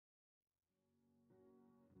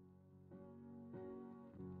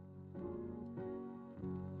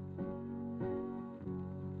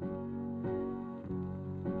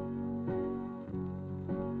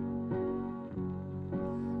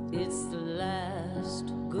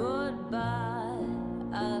last goodbye,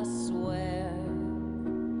 I swear.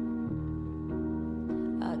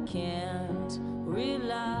 I can't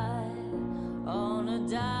rely on a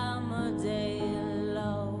dime a day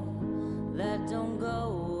love that don't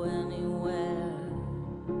go anywhere.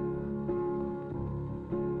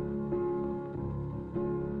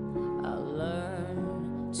 I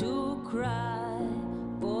learned to cry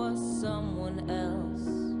for someone else.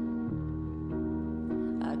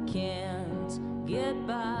 I can't get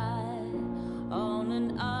by on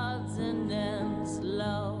an odds and ends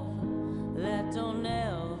love that don't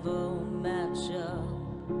ever match up.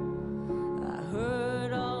 I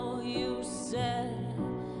heard all you said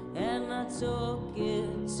and I took it